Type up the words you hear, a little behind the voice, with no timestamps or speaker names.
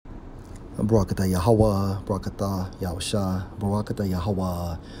Barakatah Yahweh, Barakatah Yahusha, Barakatah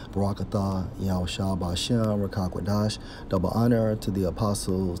Yahweh, Barakatah Yahusha Bashem, Rakakwadash. Double honor to the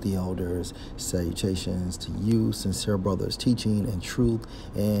apostles, the elders, salutations to you, sincere brothers, teaching in truth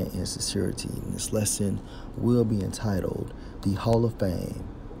and in sincerity. And this lesson will be entitled The Hall of Fame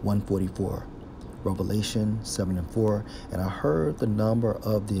 144. Revelation 7:4, and I heard the number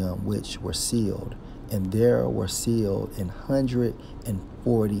of them which were sealed, and there were sealed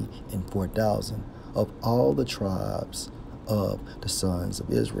 144,000 of all the tribes of the sons of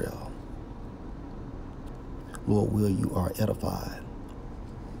Israel. Lord, will you are edified.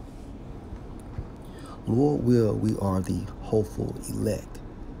 Lord, will we are the hopeful elect.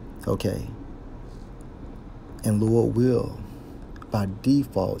 Okay. And Lord, will by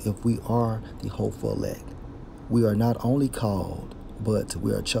default, if we are the hopeful elect, we are not only called, but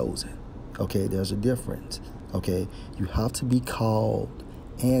we are chosen. Okay, there's a difference. Okay, you have to be called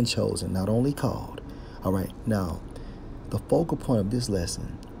and chosen, not only called. All right, now, the focal point of this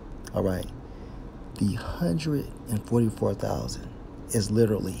lesson, all right, the 144,000 is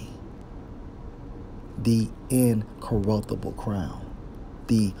literally the incorruptible crown,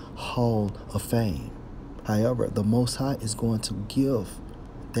 the Hall of Fame. However, the Most High is going to give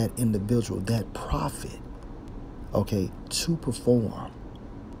that individual, that prophet, okay, to perform,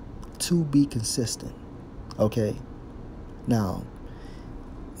 to be consistent, okay? Now,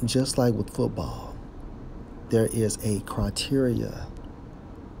 just like with football, there is a criteria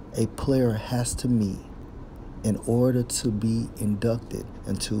a player has to meet in order to be inducted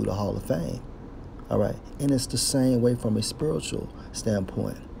into the Hall of Fame, all right? And it's the same way from a spiritual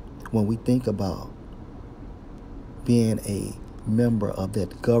standpoint. When we think about being a member of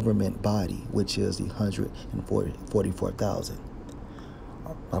that government body, which is the 144,000.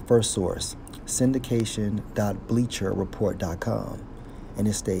 My first source, syndication.bleacherreport.com, and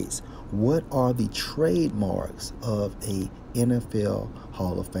it states, what are the trademarks of a NFL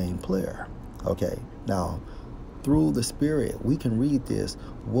Hall of Fame player? Okay, now, through the Spirit, we can read this.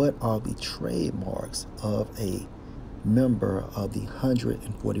 What are the trademarks of a member of the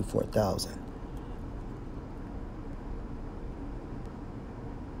 144,000?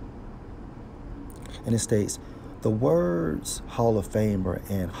 And it states, the words Hall of Famer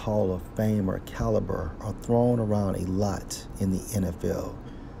and Hall of Famer caliber are thrown around a lot in the NFL.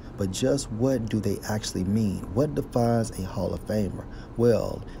 But just what do they actually mean? What defines a Hall of Famer?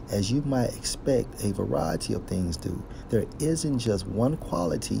 Well, as you might expect, a variety of things do. There isn't just one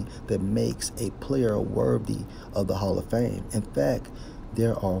quality that makes a player worthy of the Hall of Fame. In fact,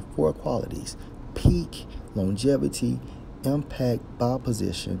 there are 4 qualities: peak, longevity, impact by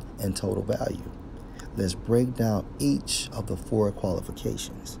position, and total value. Let's break down each of the 4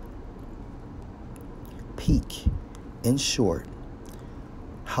 qualifications. Peak. In short,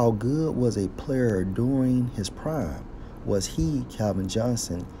 how good was a player during his prime? Was he, Calvin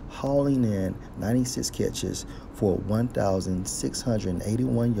Johnson, hauling in 96 catches for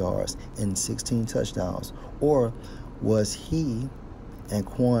 1,681 yards and 16 touchdowns? Or was he,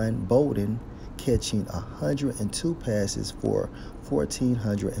 Anquan Boldin, catching 102 passes for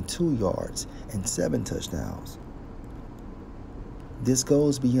 1,402 yards and 7 touchdowns? This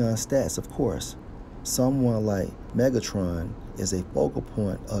goes beyond stats, of course. Someone like Megatron is a focal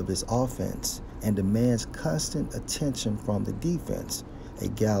point of his offense and demands constant attention from the defense. A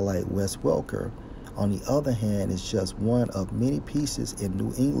guy like Wes Welker, on the other hand, is just one of many pieces in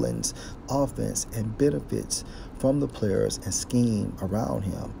New England's offense and benefits from the players and scheme around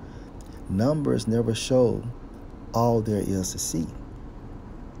him. Numbers never show all there is to see.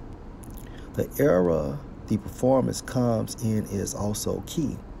 The era the performance comes in is also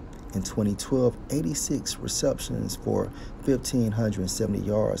key. In 2012, 86 receptions for 1,570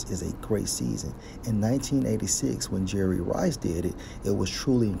 yards is a great season. In 1986, when Jerry Rice did it, it was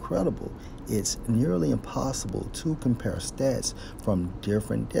truly incredible. It's nearly impossible to compare stats from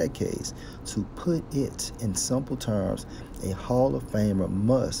different decades. To put it in simple terms, a Hall of Famer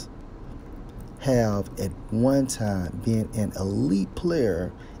must have at one time been an elite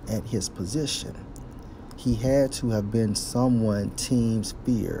player at his position. He had to have been someone teams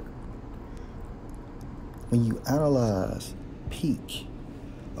feared. When you analyze peak,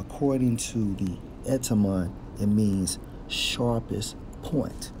 according to the etymon, it means sharpest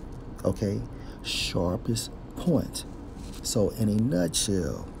point. Okay? Sharpest point. So in a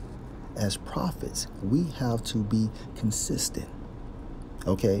nutshell, as prophets, we have to be consistent.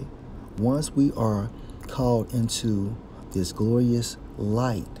 Okay? Once we are called into this glorious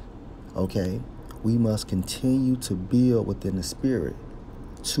light, okay, we must continue to build within the Spirit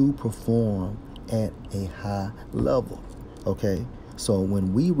to perform at a high level. Okay, So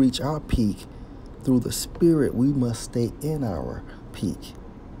when we reach our peak through the Spirit, we must stay in our peak.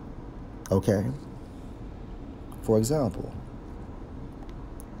 Okay? For example,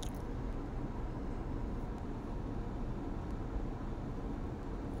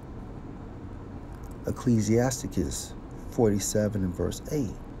 Ecclesiasticus 47 and verse 8.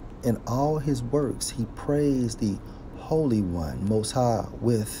 In all his works he praised the Holy One, Most High,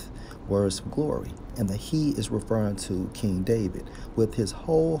 with words of glory. And the he is referring to King David. With his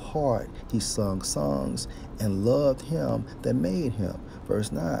whole heart he sung songs and loved him that made him. Verse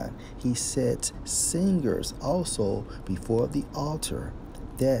 9, he set singers also before the altar,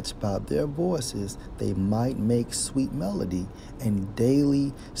 that by their voices they might make sweet melody and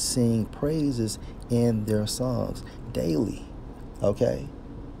daily sing praises in their songs. Daily. Okay?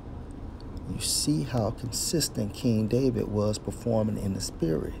 You see how consistent King David was performing in the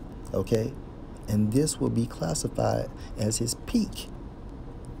Spirit. Okay? And this will be classified as his peak.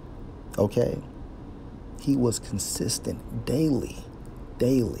 Okay? He was consistent daily.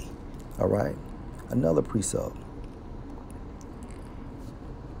 Daily. All right? Another precept.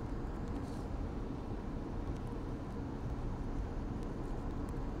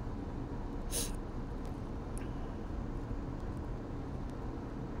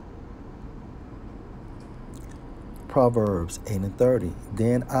 Proverbs 8 and 30.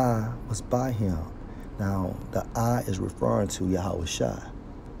 Then I was by him. Now, the I is referring to Yahushua,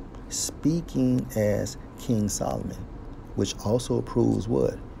 speaking as King Solomon, which also proves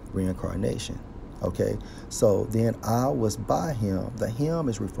what? Reincarnation. Okay? So, then I was by him. The him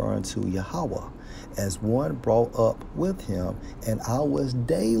is referring to Yahweh, as one brought up with him, and I was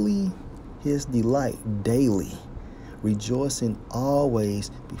daily his delight, daily, rejoicing always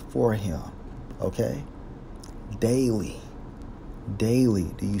before him. Okay? Daily. Daily.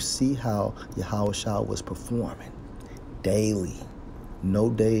 Do you see how Yahushua was performing? Daily. No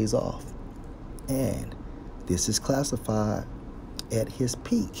days off. And this is classified at his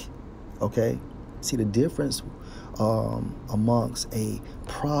peak. Okay? See the difference amongst a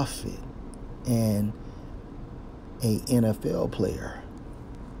prophet and a NFL player.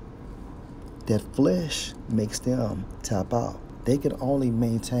 That flesh makes them tap out. They can only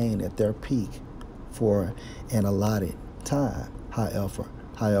maintain at their peak for an allotted time. However,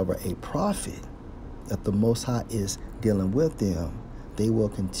 a prophet, if the Most High is dealing with them, they will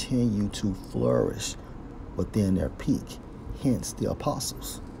continue to flourish within their peak. Hence the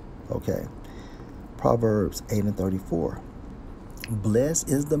apostles. Okay. Proverbs 8 and 34. Blessed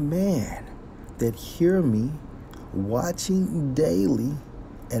is the man that hear me, watching daily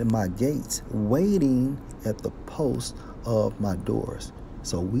at my gates, waiting at the post of my doors.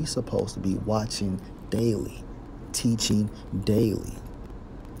 So we supposed to be watching daily, teaching daily,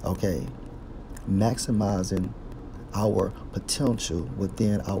 okay? Maximizing our potential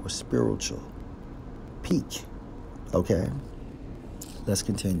within our spiritual peak, okay? Let's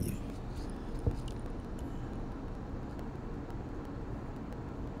continue.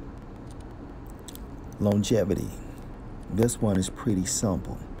 Longevity. This one is pretty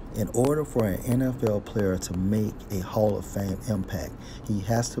simple. In order for an NFL player to make a Hall of Fame impact, he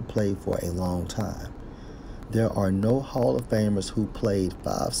has to play for a long time. There are no Hall of Famers who played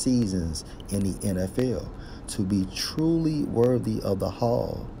 5 seasons in the NFL. To be truly worthy of the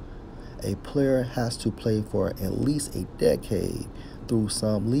Hall, a player has to play for at least a decade. Through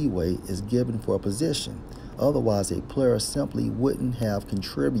some leeway is given for a position. Otherwise, a player simply wouldn't have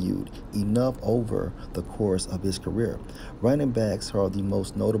contributed enough over the course of his career. Running backs are the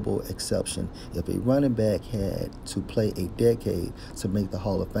most notable exception. If a running back had to play a decade to make the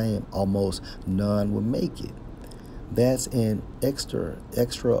Hall of Fame, almost none would make it. That's an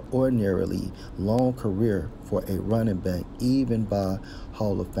extraordinarily long career for a running back, even by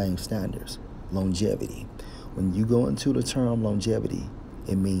Hall of Fame standards. Longevity. When you go into the term longevity,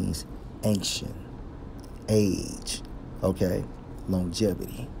 it means ancient. Age, okay?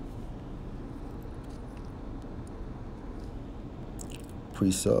 Longevity.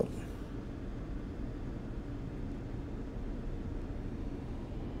 Precept.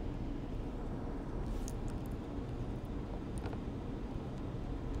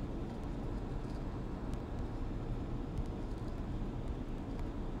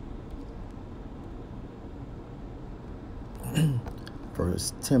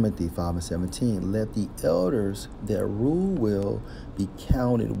 First Timothy 5 and 17. Let the elders that rule well be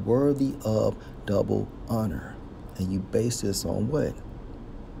counted worthy of double honor. And you base this on what?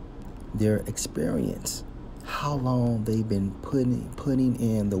 Their experience. How long they've been putting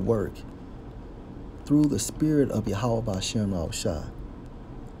in the work. Through the spirit of Yahweh B'Shem Yahushua.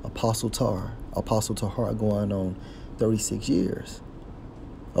 Apostle Tahar going on 36 years.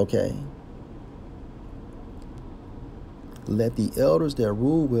 Okay? Let the elders that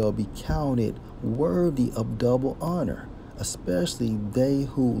rule well be counted worthy of double honor, especially they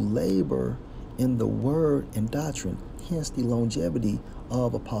who labor in the word and doctrine. Hence the longevity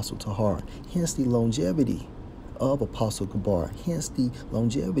of Apostle Tahar. Hence the longevity of Apostle Gabar. Hence the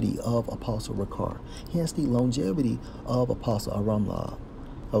longevity of Apostle Rakar. Hence the longevity of Apostle Aramlab.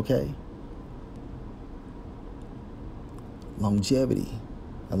 Okay? Longevity.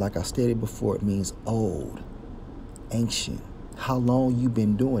 And like I stated before, it means old, ancient. How long you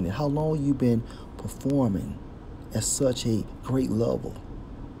been doing it? How long you been performing at such a great level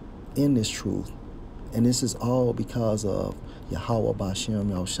in this truth? And this is all because of Yahweh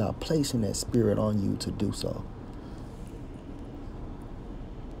Bashem Yahushua placing that spirit on you to do so.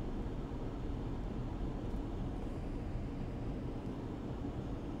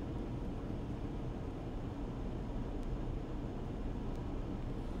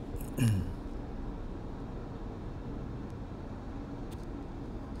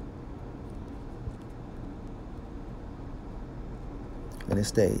 And it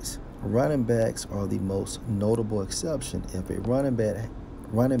states, running backs are the most notable exception. If a running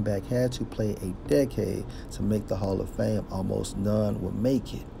back had to play a decade to make the Hall of Fame, almost none would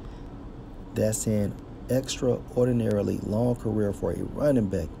make it. That's an extraordinarily long career for a running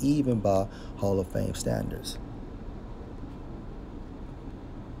back, even by Hall of Fame standards.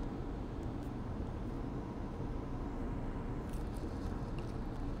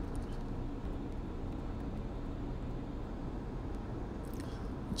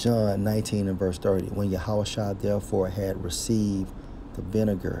 John 19 and verse 30. When Yahushua therefore had received the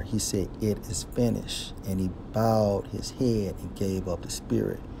vinegar, he said, "It is finished." And he bowed his head and gave up the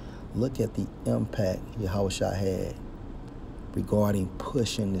spirit. Look at the impact Yahushua had regarding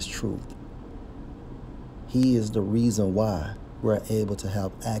pushing this truth. He is the reason why we're able to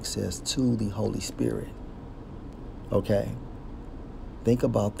have access to the Holy Spirit. Okay? Think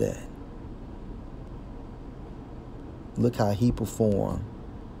about that. Look how he performed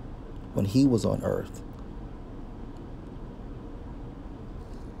when he was on earth.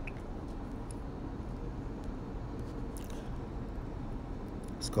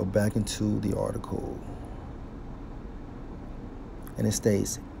 Let's go back into the article. And it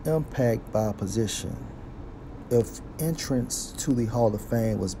states, impact by position. If entrance to the Hall of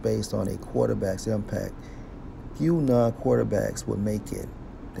Fame was based on a quarterback's impact, few non-quarterbacks would make it.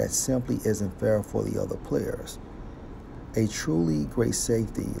 That simply isn't fair for the other players. A truly great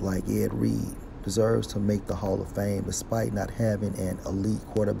safety like Ed Reed deserves to make the Hall of Fame despite not having an elite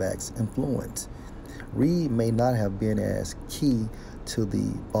quarterback's influence. Reed may not have been as key to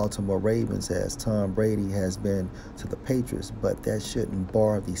the Baltimore Ravens as Tom Brady has been to the Patriots, but that shouldn't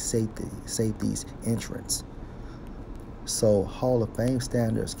bar the safety's entrance. So Hall of Fame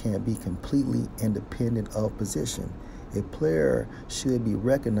standards can be completely independent of position. A player should be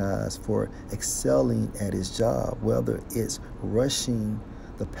recognized for excelling at his job, whether it's rushing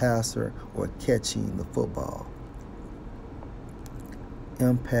the passer or catching the football.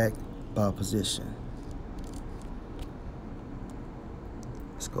 Impact by position.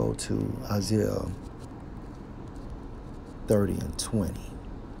 Let's go to Isaiah 30 and 20.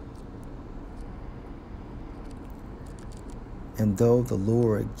 And though the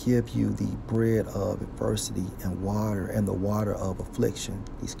Lord give you the bread of adversity and the water of affliction,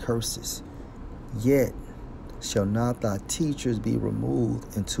 these curses, yet shall not thy teachers be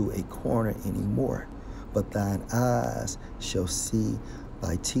removed into a corner anymore, but thine eyes shall see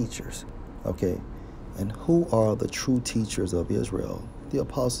thy teachers. Okay, and who are the true teachers of Israel? The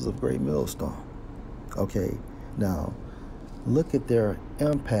apostles of Great Millstone. Okay, now look at their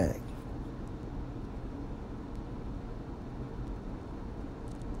impact.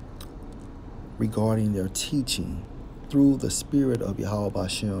 Regarding their teaching through the spirit of Yahweh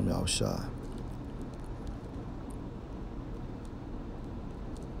Bashem Yahushua.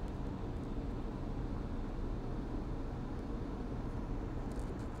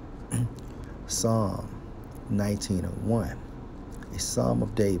 Psalm 19 and 1. A psalm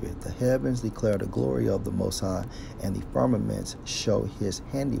of David. The heavens declare the glory of the Most High, and the firmaments show his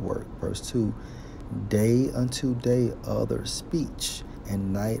handiwork. Verse 2. Day unto day utter speech,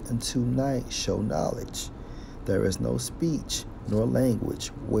 and night unto night show knowledge. There is no speech nor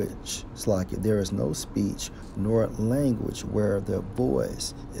language there is no speech nor language where their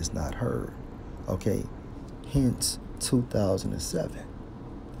voice is not heard. Okay, hence 2007.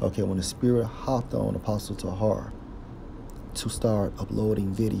 Okay, when the Spirit hopped on Apostle Tahar to start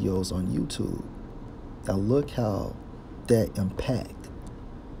uploading videos on YouTube. Now look how that impact.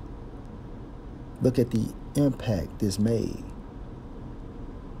 Look at the impact this made.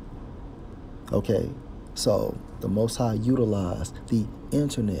 Okay, so the Most High utilized the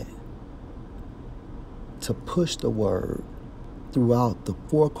internet to push the word throughout the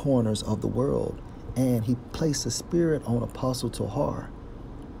four corners of the world, and he placed a spirit on Apostle Tahar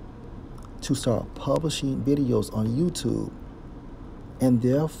to start publishing videos on YouTube, and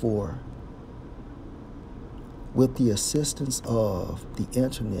therefore, with the assistance of the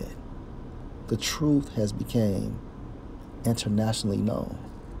internet, the truth has become internationally known.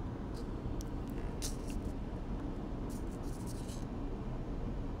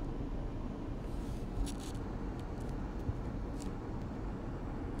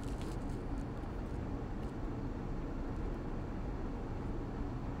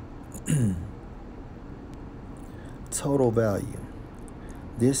 Total value.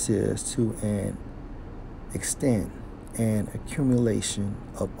 This is to an extent an accumulation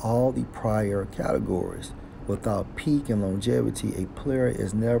of all the prior categories. Without peak and longevity, a player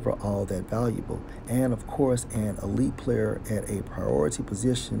is never all that valuable. And of course, an elite player at a priority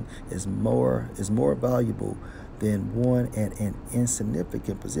position is more valuable than one at an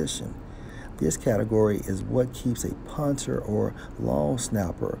insignificant position. This category is what keeps a punter or long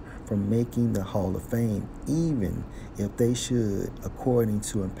snapper from making the Hall of Fame, even if they should, according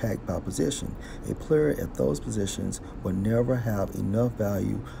to impact by position. A player at those positions will never have enough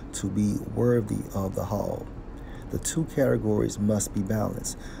value to be worthy of the Hall. The two categories must be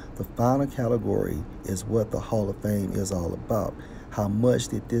balanced. The final category is what the Hall of Fame is all about. How much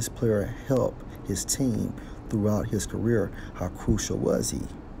did this player help his team throughout his career? How crucial was he?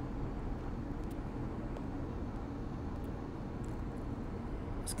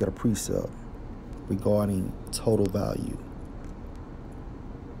 Let's get a precept regarding total value.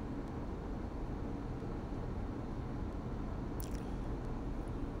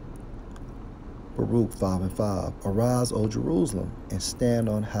 Baruch 5:5. Arise, O Jerusalem, and stand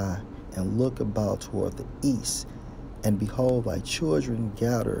on high, and look about toward the east, and behold thy children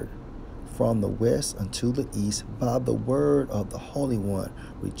gathered from the west unto the east by the word of the Holy One,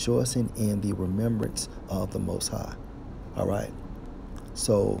 rejoicing in the remembrance of the Most High. All right.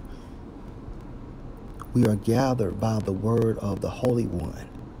 So we are gathered by the word of the Holy One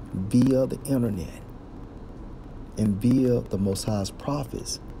via the internet and via the Most High's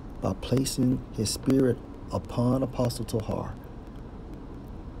prophets by placing his spirit upon Apostle Tahar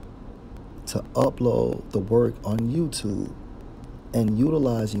to upload the work on YouTube and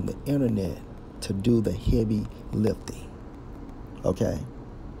utilizing the internet to do the heavy lifting. Okay?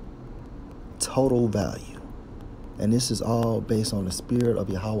 Total value. And this is all based on the spirit of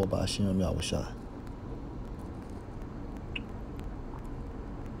Yahweh B'Ashem Yahushua.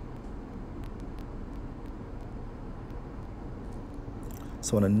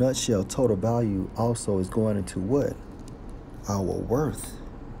 So in a nutshell, total value also is going into what? Our worth.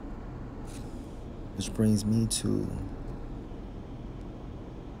 Which brings me to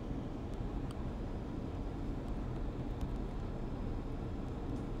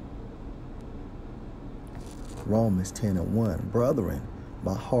Romans 10:1. Brethren,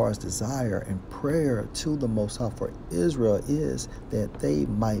 my heart's desire and prayer to the Most High for Israel is that they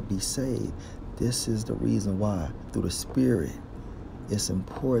might be saved. This is the reason why, through the Spirit, it's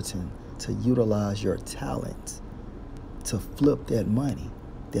important to utilize your talents to flip that money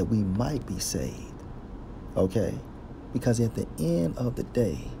that we might be saved. Okay? Because at the end of the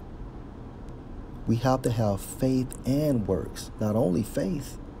day, we have to have faith and works. Not only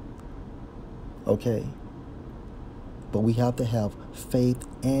faith, okay? But we have to have faith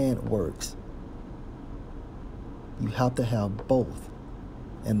and works. You have to have both.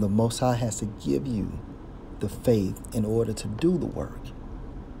 And the Most High has to give you the faith in order to do the work.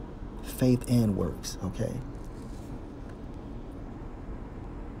 Faith and works, okay?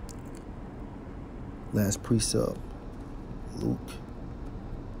 Last precept, Luke.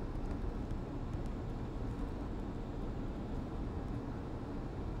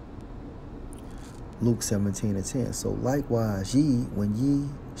 Luke 17:10. So likewise ye, when ye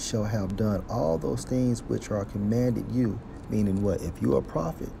shall have done all those things which are commanded you, meaning what? If you are a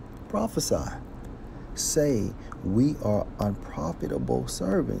prophet, prophesy. Say, we are unprofitable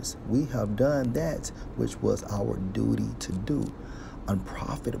servants. We have done that which was our duty to do.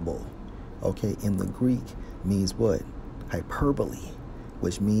 Unprofitable, okay, in the Greek means what? Hyperbole,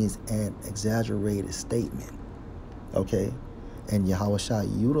 which means an exaggerated statement, okay? And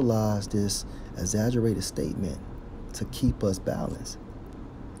Yahushua utilized this exaggerated statement to keep us balanced.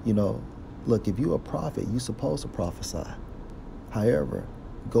 You know, look, if you're a prophet, you're supposed to prophesy. However,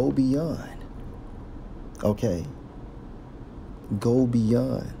 go beyond. Okay? Go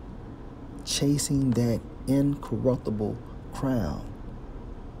beyond chasing that incorruptible crown.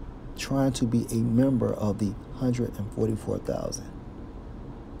 trying to be a member of the 144,000.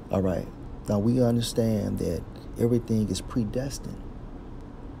 All right. Now we understand that everything is predestined.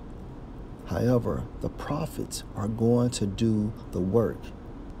 However, the prophets are going to do the work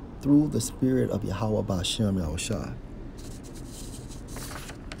through the spirit of Yahweh Ba'Shem Yahushua.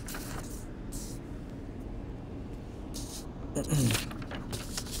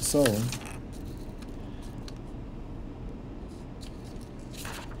 So,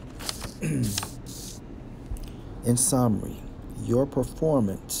 in summary, your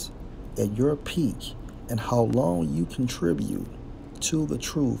performance at your peak and how long you contribute to the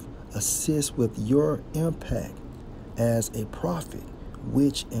truth assists with your impact as a prophet,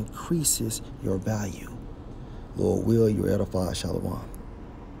 which increases your value. Lord will, you edify. Shalom.